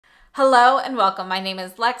Hello and welcome. My name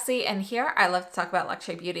is Lexi and here I love to talk about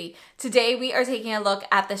luxury beauty. Today we are taking a look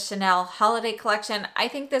at the Chanel holiday collection. I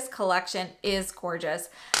think this collection is gorgeous,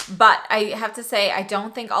 but I have to say I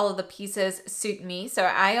don't think all of the pieces suit me. So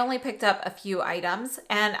I only picked up a few items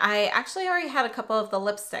and I actually already had a couple of the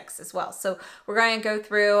lipsticks as well. So we're going to go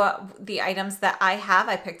through the items that I have.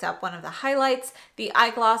 I picked up one of the highlights, the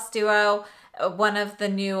eyegloss duo, one of the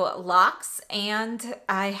new locks, and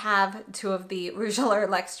I have two of the Rouge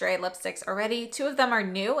Extra lipsticks already. Two of them are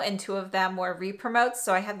new and two of them were re-promotes,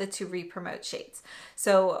 so I have the two re-promote shades.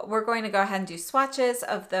 So we're going to go ahead and do swatches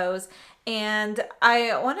of those. And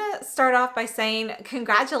I want to start off by saying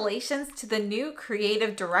congratulations to the new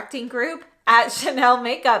creative directing group at Chanel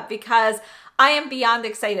Makeup, because I am beyond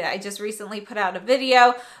excited. I just recently put out a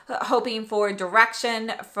video hoping for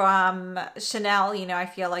direction from Chanel. You know, I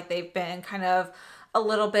feel like they've been kind of a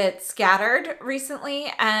little bit scattered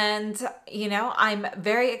recently, and you know, I'm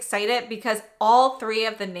very excited because all three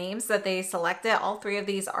of the names that they selected, all three of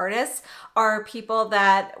these artists are people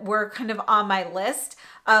that were kind of on my list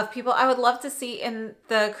of people I would love to see in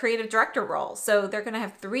the creative director role. So they're going to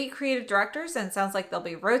have three creative directors and it sounds like they'll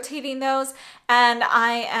be rotating those. And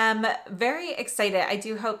I am very excited. I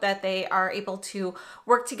do hope that they are able to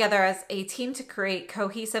work together as a team to create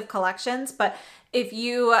cohesive collections. But if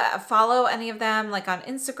you follow any of them like on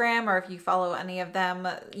Instagram, or if you follow any of them,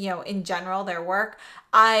 you know, in general, their work,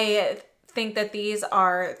 I think that these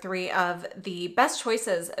are three of the best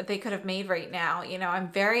choices they could have made right now. You know, I'm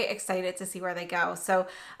very excited to see where they go. So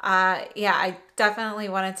yeah, I definitely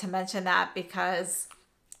wanted to mention that because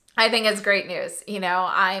I think it's great news. You know,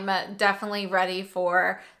 I'm definitely ready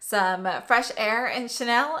for some fresh air in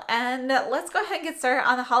Chanel, and let's go ahead and get started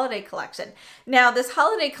on the holiday collection. Now, this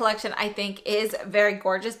holiday collection I think is very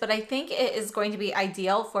gorgeous, but I think it is going to be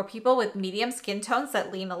ideal for people with medium skin tones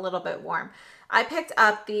that lean a little bit warm. I picked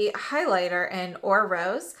up the highlighter in Or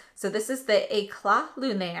Rose. So this is the Eclat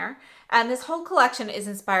Lunaire. And this whole collection is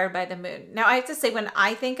inspired by the moon. Now, I have to say, when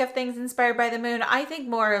I think of things inspired by the moon, I think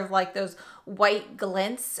more of like those white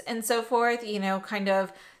glints and so forth, you know, kind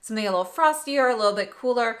of something a little frostier, a little bit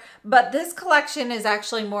cooler. But this collection is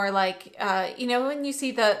actually more like, you know, when you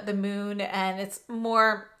see the moon and it's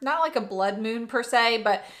more, not like a blood moon per se,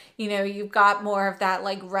 but, you know, you've got more of that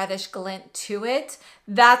like reddish glint to it.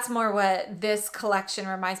 That's more what this collection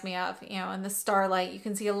reminds me of, you know, in the starlight, you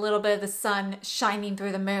can see a little bit of the sun shining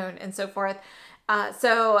through the moon and so forth.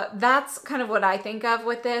 So that's kind of what I think of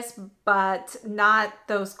with this, but not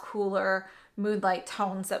those cooler moonlight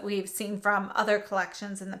tones that we've seen from other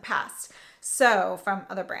collections in the past. So from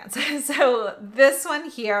other brands. So this one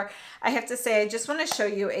here, I have to say, I just want to show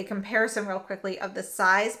you a comparison real quickly of the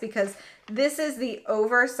size, because this is the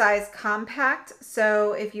oversized compact.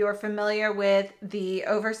 So if you are familiar with the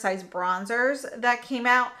oversized bronzers that came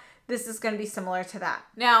out, this is going to be similar to that.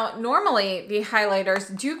 Now, normally the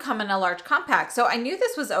highlighters do come in a large compact. So I knew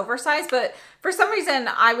this was oversized, but for some reason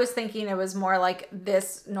I was thinking it was more like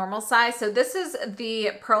this normal size. So this is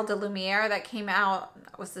the Pearl de Lumiere that came out,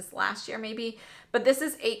 was this last year maybe? But this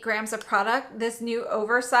is 8 grams of product. This new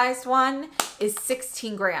oversized one is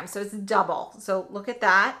 16 grams. So it's double. So look at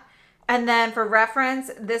that. And then for reference,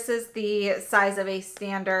 this is the size of a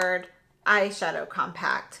standard eyeshadow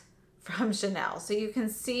compact from Chanel. So you can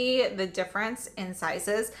see the difference in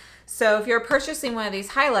sizes. So if you're purchasing one of these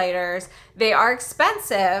highlighters, they are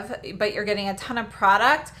expensive, but you're getting a ton of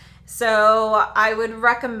product. So I would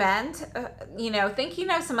recommend, you know, thinking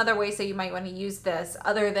of some other ways that you might want to use this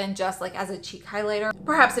other than just like as a cheek highlighter.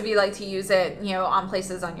 Perhaps if you like to use it, you know, on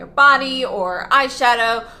places on your body or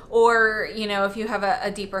eyeshadow, or, you know, if you have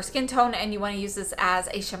a deeper skin tone and you want to use this as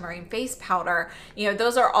a shimmering face powder, you know,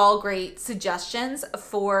 those are all great suggestions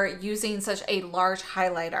for using such a large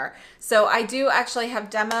highlighter. So I do actually have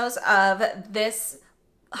demos of this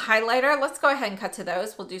highlighter. Let's go ahead and cut to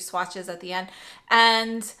those. We'll do swatches at the end.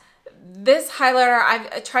 And this highlighter,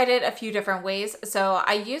 I've tried it a few different ways. So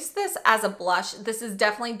I use this as a blush. This is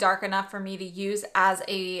definitely dark enough for me to use as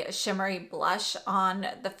a shimmery blush on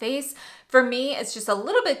the face. For me, it's just a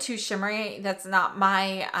little bit too shimmery. That's not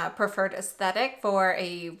my preferred aesthetic for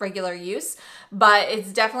a regular use, but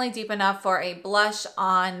it's definitely deep enough for a blush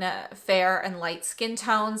on fair and light skin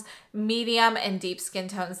tones. Medium and deep skin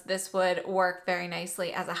tones, this would work very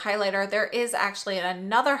nicely as a highlighter. There is actually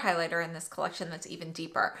another highlighter in this collection that's even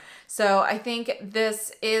deeper. So I think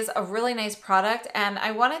this is a really nice product, and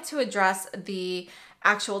I wanted to address the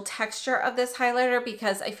actual texture of this highlighter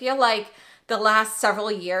because I feel like the last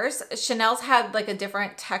several years, Chanel's had like a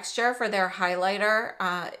different texture for their highlighter,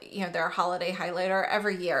 you know, their holiday highlighter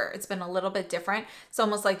every year. It's been a little bit different. It's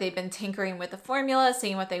almost like they've been tinkering with the formula,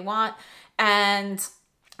 seeing what they want. And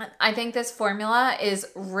I think this formula is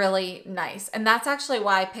really nice. And that's actually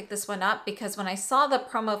why I picked this one up, because when I saw the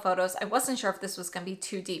promo photos, I wasn't sure if this was going to be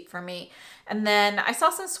too deep for me. And then I saw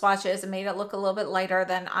some swatches and made it look a little bit lighter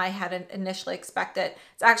than I had initially expected.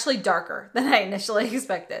 It's actually darker than I initially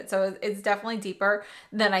expected. So it's definitely deeper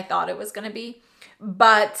than I thought it was going to be.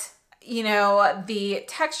 But you know, the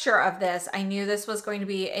texture of this, I knew this was going to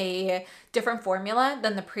be a different formula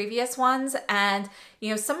than the previous ones. And, you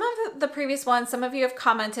know, some of the previous ones, some of you have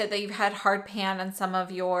commented that you've had hard pan on some of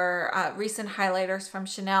your recent highlighters from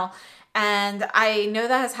Chanel. And I know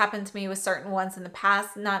that has happened to me with certain ones in the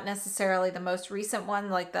past, not necessarily the most recent one,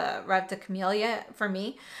 like the Rouge de Camellia for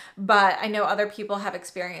me, but I know other people have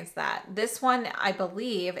experienced that. This one, I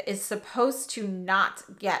believe, is supposed to not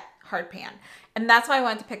get hard pan. And that's why I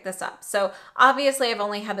wanted to pick this up. So obviously I've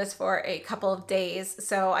only had this for a couple of days,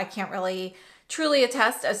 so I can't really truly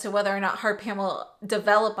attest as to whether or not hard pan will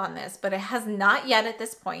develop on this, but it has not yet at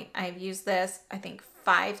this point. I've used this, I think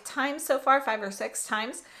 5 times so far, 5 or 6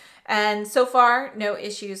 times. And so far, no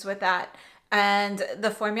issues with that. And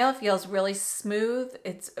the formula feels really smooth.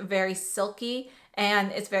 It's very silky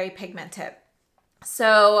and it's very pigmented.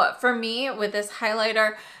 So for me with this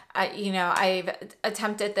highlighter, you know, I've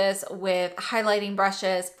attempted this with highlighting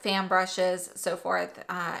brushes, fan brushes, so forth.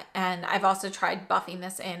 And I've also tried buffing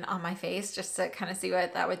this in on my face just to kind of see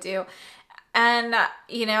what that would do. And,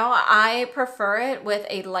 you know, I prefer it with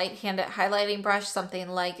a light-handed highlighting brush, something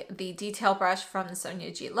like the detail brush from the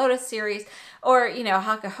Sonia G Lotus series, or, you know,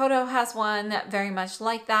 Hakuhodo has one very much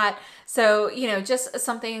like that. So, you know, just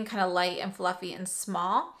something kind of light and fluffy and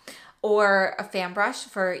small, or a fan brush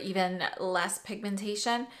for even less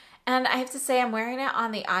pigmentation. And I have to say, I'm wearing it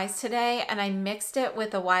on the eyes today, and I mixed it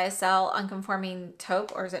with a YSL unconforming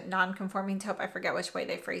taupe, or is it non-conforming taupe? I forget which way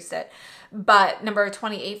they phrased it. But number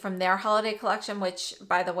 28 from their holiday collection, which,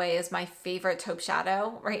 by the way, is my favorite taupe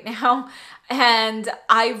shadow right now. And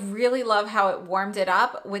I really love how it warmed it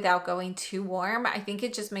up without going too warm. I think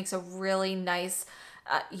it just makes a really nice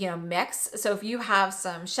you know, mix. So if you have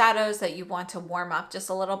some shadows that you want to warm up just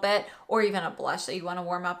a little bit, or even a blush that you want to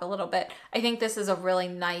warm up a little bit, I think this is a really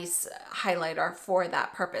nice highlighter for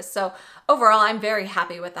that purpose. So overall, I'm very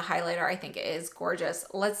happy with the highlighter. I think it is gorgeous.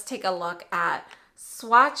 Let's take a look at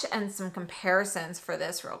swatch and some comparisons for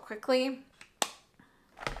this real quickly.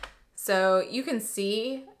 So you can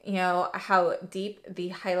see, you know, how deep the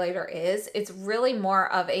highlighter is. It's really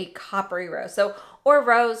more of a coppery rose. So, or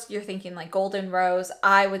rose, you're thinking like golden rose.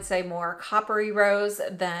 I would say more coppery rose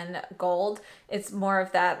than gold. It's more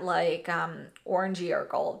of that like orangey or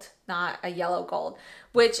gold, not a yellow gold,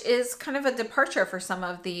 which is kind of a departure for some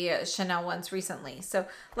of the Chanel ones recently. So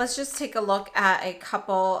let's just take a look at a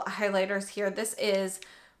couple highlighters here. This is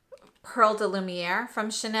Pearl de Lumiere from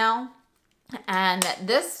Chanel. And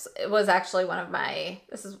this was actually one of my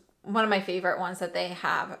favorite ones that they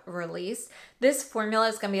have released. This formula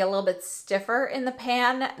is going to be a little bit stiffer in the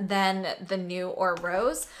pan than the new or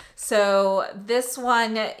rose. So this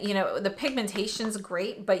one, you know, the pigmentation's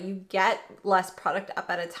great, but you get less product up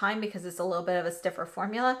at a time because it's a little bit of a stiffer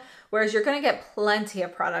formula, whereas you're going to get plenty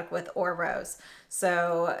of product with or rose.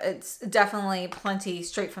 So it's definitely plenty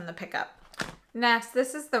straight from the pickup. Next,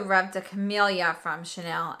 this is the Rouge de Camellia from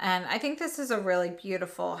Chanel, and I think this is a really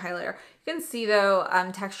beautiful highlighter. You can see though,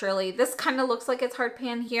 texturally, this kind of looks like it's hard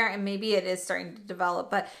pan here, and maybe it is starting to develop,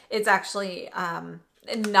 but it's actually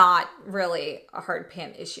not really a hard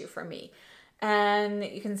pan issue for me. And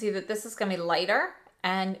you can see that this is going to be lighter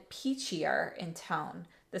and peachier in tone.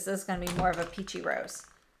 This is going to be more of a peachy rose.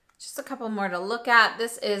 Just a couple more to look at.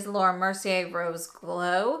 This is Laura Mercier Rose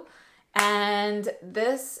Glow. And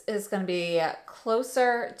this is going to be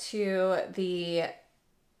closer to the,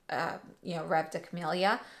 you know, Rouge de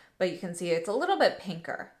Camellia, but you can see it's a little bit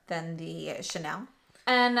pinker than the Chanel.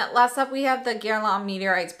 And last up, we have the Guerlain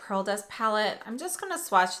Meteorites Pearl Dust Palette. I'm just going to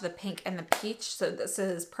swatch the pink and the peach. So this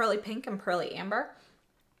is Pearly Pink and Pearly Amber.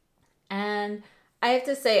 And I have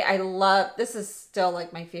to say, this is still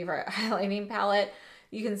like my favorite highlighting palette.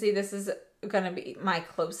 You can see this is going to be my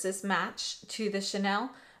closest match to the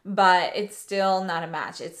Chanel, but it's still not a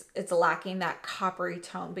match. It's lacking that coppery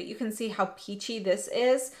tone, but you can see how peachy this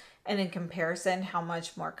is, and in comparison, how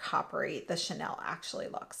much more coppery the Chanel actually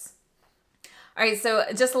looks. All right, so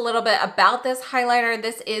just a little bit about this highlighter.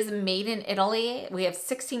 This is made in Italy. We have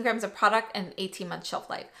 16 grams of product and 18-month shelf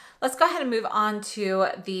life. Let's go ahead and move on to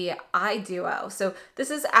the Eye Duo. So this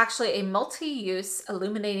is actually a multi-use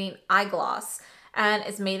illuminating eye gloss, and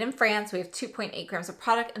it's made in France. We have 2.8 grams of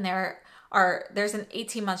product, and there there's an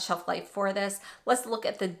 18-month shelf life for this. Let's look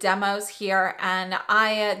at the demos here. And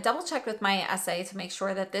I double checked with my essay to make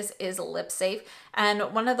sure that this is lip safe.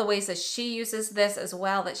 And one of the ways that she uses this as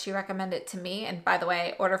well, that she recommended to me, and by the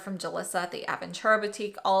way, order from Jelissa at the Aventura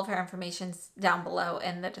boutique. All of her information's down below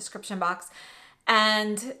in the description box.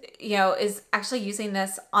 And, you know, is actually using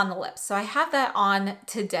this on the lips. So I have that on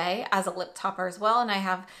today as a lip topper as well. And I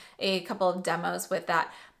have a couple of demos with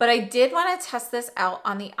that. But I did want to test this out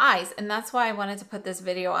on the eyes. And that's why I wanted to put this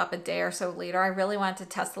video up a day or so later. I really wanted to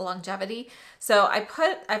test the longevity. So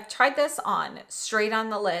I've tried this on straight on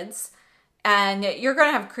the lids. And you're going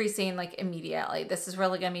to have creasing like immediately. This is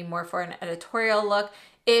really going to be more for an editorial look.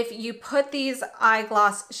 If you put these eye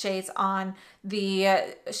gloss shades on, the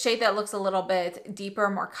shade that looks a little bit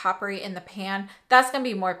deeper, more coppery in the pan, that's going to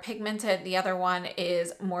be more pigmented. The other one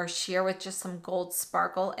is more sheer with just some gold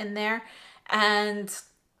sparkle in there. And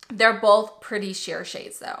they're both pretty sheer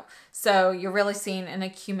shades though. So you're really seeing an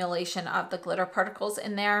accumulation of the glitter particles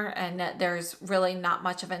in there, and there's really not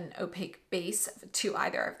much of an opaque base to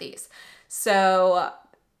either of these. So,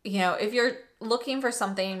 you know, if you're looking for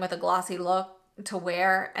something with a glossy look to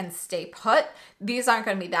wear and stay put, these aren't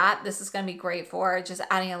going to be that. This is going to be great for just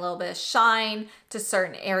adding a little bit of shine to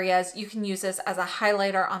certain areas. You can use this as a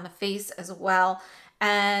highlighter on the face as well.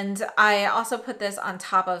 And I also put this on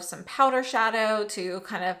top of some powder shadow to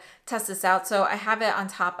kind of test this out. So I have it on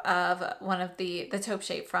top of one of the taupe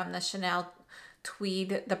shade from the Chanel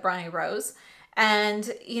Tweed, the Brownie Rose. And,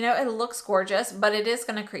 you know, it looks gorgeous, but it is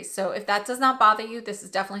going to crease. So if that does not bother you, this is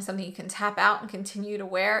definitely something you can tap out and continue to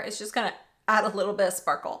wear. It's just going to add a little bit of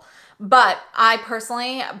sparkle. But I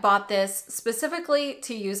personally bought this specifically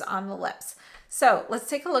to use on the lips. So let's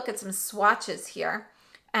take a look at some swatches here.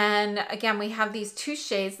 And again, we have these two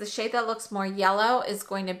shades. The shade that looks more yellow is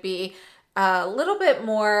going to be a little bit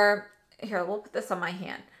more, here, we'll put this on my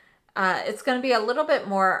hand. It's going to be a little bit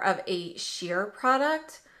more of a sheer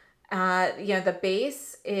product. You know, the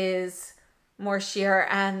base is more sheer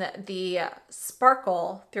and the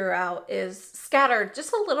sparkle throughout is scattered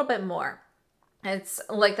just a little bit more. It's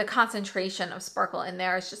like the concentration of sparkle in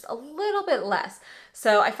there is just a little bit less.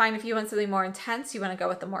 So I find if you want something more intense, you want to go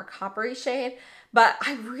with the more coppery shade. But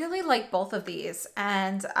I really like both of these,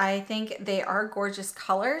 and I think they are gorgeous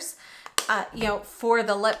colors, you know, for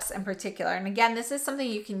the lips in particular. And again, this is something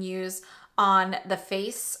you can use on the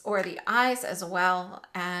face or the eyes as well.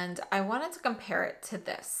 And I wanted to compare it to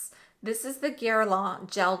this. This is the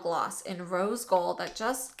Guerlain Gel Gloss in Rose Gold that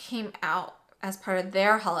just came out as part of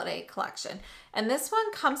their holiday collection. And this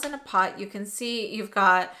one comes in a pot. You can see you've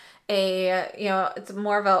got a, you know, it's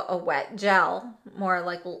more of a wet gel, more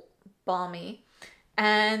like balmy.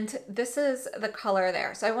 And this is the color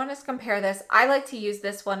there. So I want to compare this. I like to use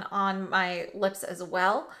this one on my lips as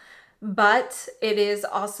well, but it is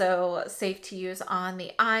also safe to use on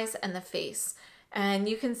the eyes and the face. And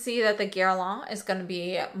you can see that the Guerlain is going to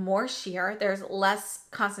be more sheer. There's less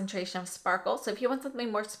concentration of sparkle. So if you want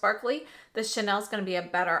something more sparkly, the Chanel is going to be a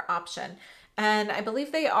better option. And I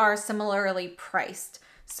believe they are similarly priced.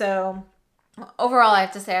 So overall, I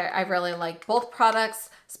have to say I really like both products,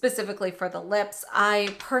 specifically for the lips.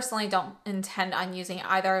 I personally don't intend on using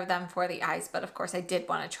either of them for the eyes, but of course I did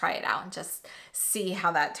want to try it out and just see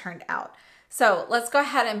how that turned out. So let's go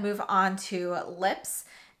ahead and move on to lips.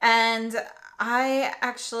 And I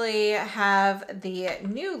actually have the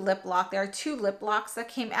new lip lock. There are two lip locks that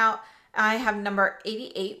came out. I have number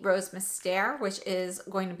 88 Rose Mystere, which is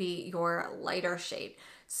going to be your lighter shade.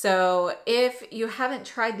 So if you haven't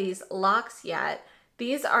tried these locks yet,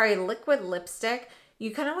 these are a liquid lipstick.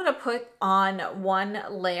 You kind of want to put on one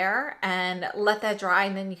layer and let that dry,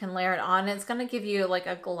 and then you can layer it on. It's going to give you like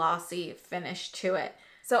a glossy finish to it.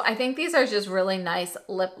 So I think these are just really nice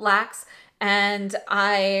lip lacks, and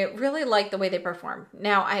I really like the way they perform.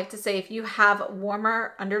 Now, I have to say, if you have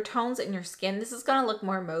warmer undertones in your skin, this is going to look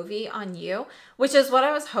more mauvey on you, which is what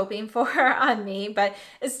I was hoping for on me, but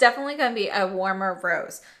it's definitely going to be a warmer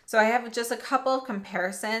rose. So I have just a couple of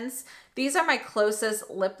comparisons. These are my closest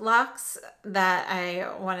lip locks that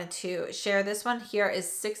I wanted to share. This one here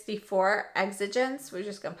is 64 Exigence. We're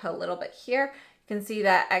just going to put a little bit here. You can see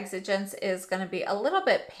that Exigence is going to be a little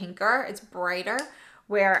bit pinker. It's brighter.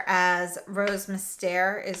 Whereas Rose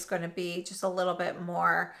Mystere is going to be just a little bit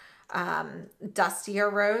more dustier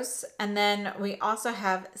rose. And then we also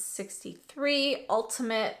have 63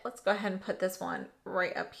 Ultimate. Let's go ahead and put this one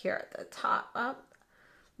right up here at the top. Oh,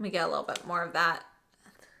 let me get a little bit more of that.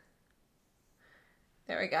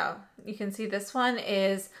 There we go. You can see this one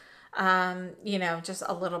is, you know, just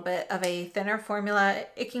a little bit of a thinner formula.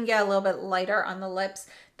 It can get a little bit lighter on the lips.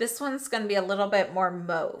 This one's going to be a little bit more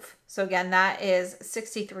mauve. So again, that is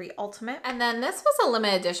 63 Ultimate. And then this was a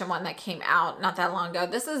limited edition one that came out not that long ago.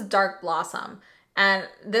 This is Dark Blossom. And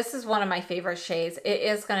this is one of my favorite shades. It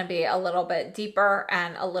is going to be a little bit deeper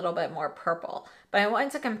and a little bit more purple. But I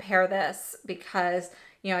wanted to compare this because,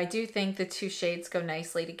 you know, I do think the two shades go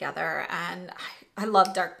nicely together. And I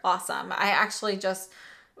love Dark Blossom. I actually just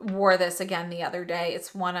wore this again the other day. It's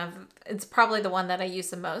probably the one that I use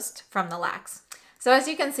the most from the Lax. So as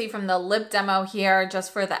you can see from the lip demo here,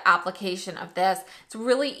 just for the application of this, it's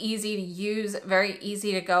really easy to use, very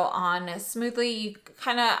easy to go on smoothly.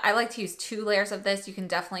 I like to use 2 layers of this. You can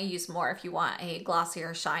definitely use more if you want a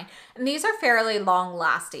glossier shine. And these are fairly long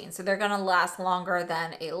lasting. So they're gonna last longer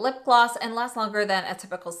than a lip gloss and last longer than a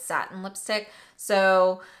typical satin lipstick.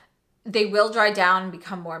 So they will dry down and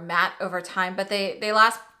become more matte over time, but they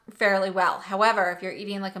last fairly well. However, if you're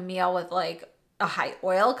eating like a meal with like a high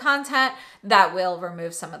oil content, that will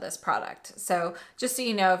remove some of this product. So just so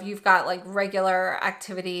you know, if you've got like regular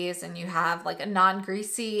activities and you have like a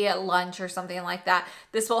non-greasy lunch or something like that,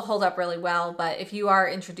 this will hold up really well. But if you are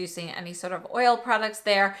introducing any sort of oil products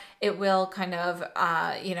there, it will kind of,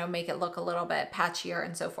 you know, make it look a little bit patchier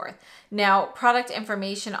and so forth. Now, product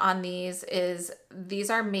information on these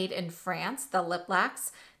are made in France, the Lip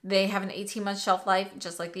Lax. They have an 18-month shelf life,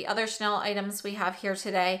 just like the other Chanel items we have here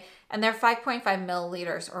today, and they're 5.5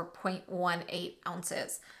 milliliters or 0.18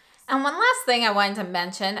 ounces. And one last thing I wanted to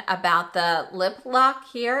mention about the lip lock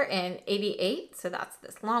here in 88, so that's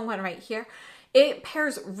this long one right here. It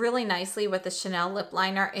pairs really nicely with the Chanel lip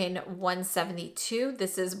liner in 172.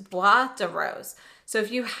 This is Bois de Rose. So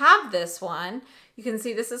if you have this one, you can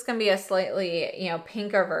see this is going to be a slightly, you know,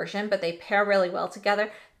 pinker version, but they pair really well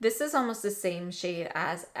together. This is almost the same shade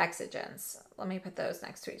as Exigence. Let me put those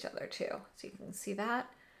next to each other too, so you can see that.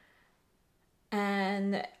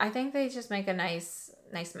 And I think they just make a nice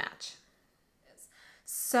match.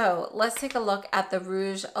 So let's take a look at the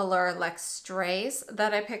Rouge Allure L'Extraits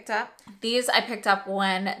that I picked up. These I picked up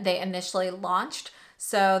when they initially launched.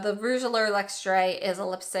 So the Rouge Allure L'Extrait is a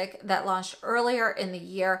lipstick that launched earlier in the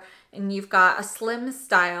year, and you've got a slim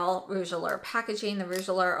style Rouge Allure packaging. The Rouge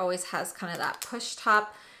Allure always has kind of that push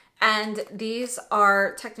top, and these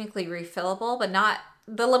are technically refillable, but not,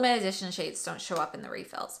 the limited edition shades don't show up in the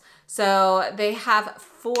refills. So they have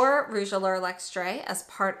 4 Rouge Allure L'Extrait as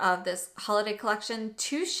part of this holiday collection.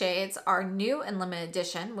 2 shades are new and limited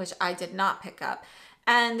edition, which I did not pick up.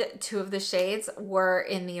 And 2 of the shades were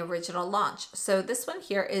in the original launch. So this one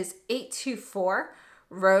here is 824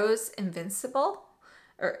 Rose Invincible,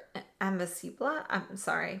 or Invincible. I'm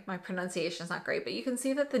sorry, my pronunciation is not great, but you can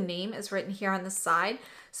see that the name is written here on the side.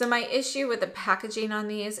 So my issue with the packaging on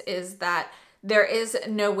these is that there is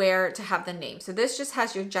nowhere to have the name. So this just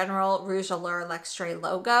has your general Rouge Allure L'Extrait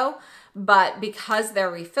logo, but because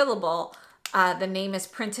they're refillable, the name is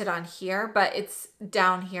printed on here, but it's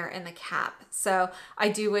down here in the cap. So I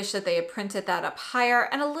do wish that they had printed that up higher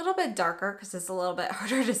and a little bit darker because it's a little bit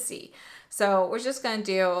harder to see. So we're just going to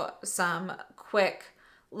do some quick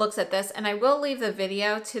looks at this, and I will leave the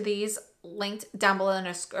video to these linked down below in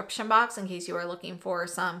the description box in case you are looking for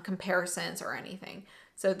some comparisons or anything.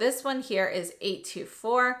 So this one here is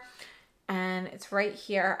 824 and it's right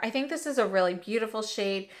here. I think this is a really beautiful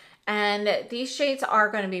shade, and these shades are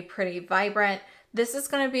going to be pretty vibrant. This is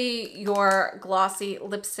going to be your glossy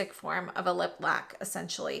lipstick form of a lip lac,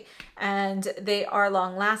 essentially. And they are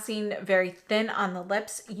long lasting, very thin on the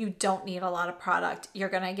lips. You don't need a lot of product. You're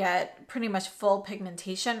going to get pretty much full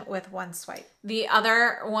pigmentation with one swipe. The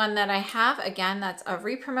other one that I have, again, that's a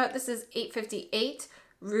re-promote. This is 858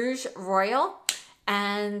 Rouge Royal.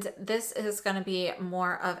 And this is going to be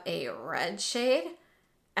more of a red shade.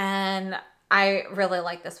 And I really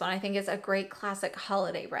like this one. I think it's a great classic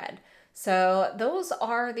holiday red. So those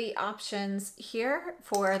are the options here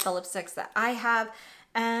for the lipsticks that I have,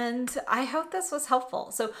 and I hope this was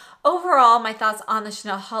helpful. So overall, my thoughts on the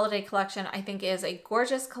Chanel holiday collection, I think, is a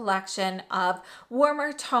gorgeous collection of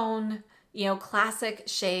warmer tone, you know, classic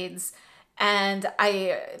shades. And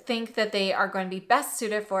I think that they are going to be best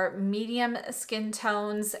suited for medium skin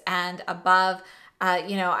tones and above.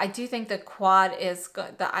 You know, I do think the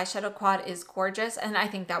eyeshadow quad is gorgeous, and I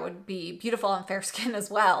think that would be beautiful on fair skin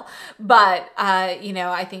as well. But, you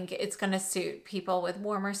know, I think it's going to suit people with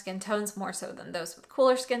warmer skin tones more so than those with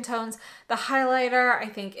cooler skin tones. The highlighter, I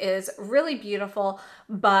think, is really beautiful,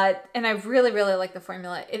 and I really, really like the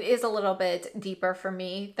formula. It is a little bit deeper for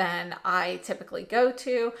me than I typically go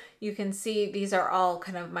to. You can see these are all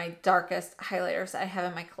kind of my darkest highlighters I have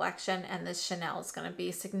in my collection, and this Chanel is going to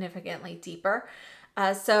be significantly deeper.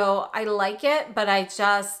 So I like it, but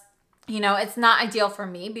You know, it's not ideal for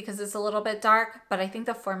me because it's a little bit dark, but I think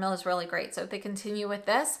the formula is really great. So if they continue with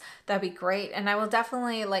this, that'd be great. And I will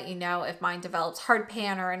definitely let you know if mine develops hard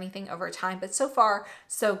pan or anything over time, but so far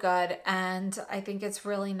so good. And I think it's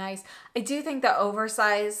really nice. I do think the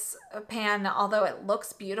oversized pan, although it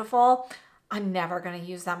looks beautiful, I'm never going to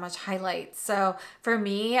use that much highlight. So for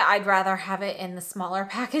me, I'd rather have it in the smaller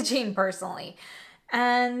packaging personally.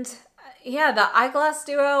 And yeah, the eyeglass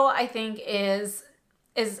duo I think it's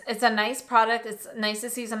a nice product. It's nice to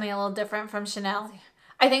see something a little different from Chanel.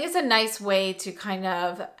 I think it's a nice way to kind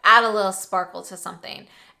of add a little sparkle to something.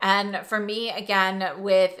 And for me, again,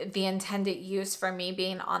 with the intended use for me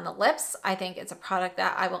being on the lips, I think it's a product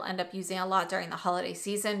that I will end up using a lot during the holiday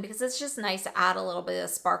season because it's just nice to add a little bit of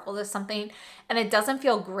sparkle to something, and it doesn't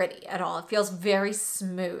feel gritty at all. It feels very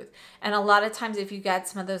smooth. And a lot of times if you get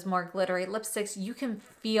some of those more glittery lipsticks, you can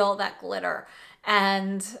feel that glitter.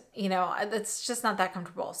 And, you know, it's just not that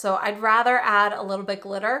comfortable. So I'd rather add a little bit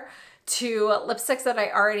glitter to lipsticks that I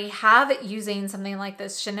already have using something like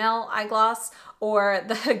this Chanel eye gloss or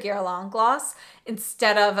the Guerlain gloss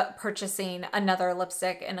instead of purchasing another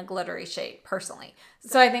lipstick in a glittery shade personally.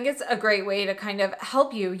 So I think it's a great way to kind of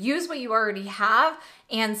help you use what you already have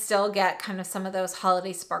and still get kind of some of those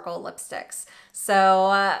holiday sparkle lipsticks.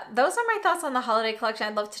 So those are my thoughts on the holiday collection.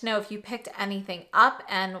 I'd love to know if you picked anything up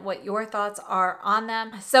and what your thoughts are on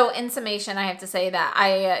them. So in summation, I have to say that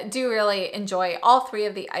I do really enjoy all three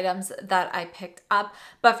of the items that I picked up,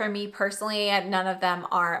 but for me personally, none of them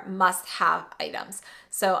are must-have items.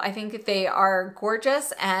 So I think they are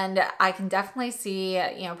gorgeous, and I can definitely see,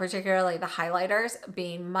 you know, particularly the highlighters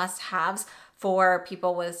being must-haves for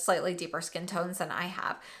people with slightly deeper skin tones than I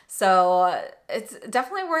have. So it's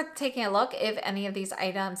definitely worth taking a look if any of these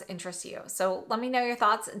items interest you. So let me know your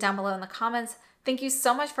thoughts down below in the comments. Thank you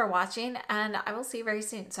so much for watching, and I will see you very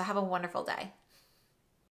soon. So have a wonderful day.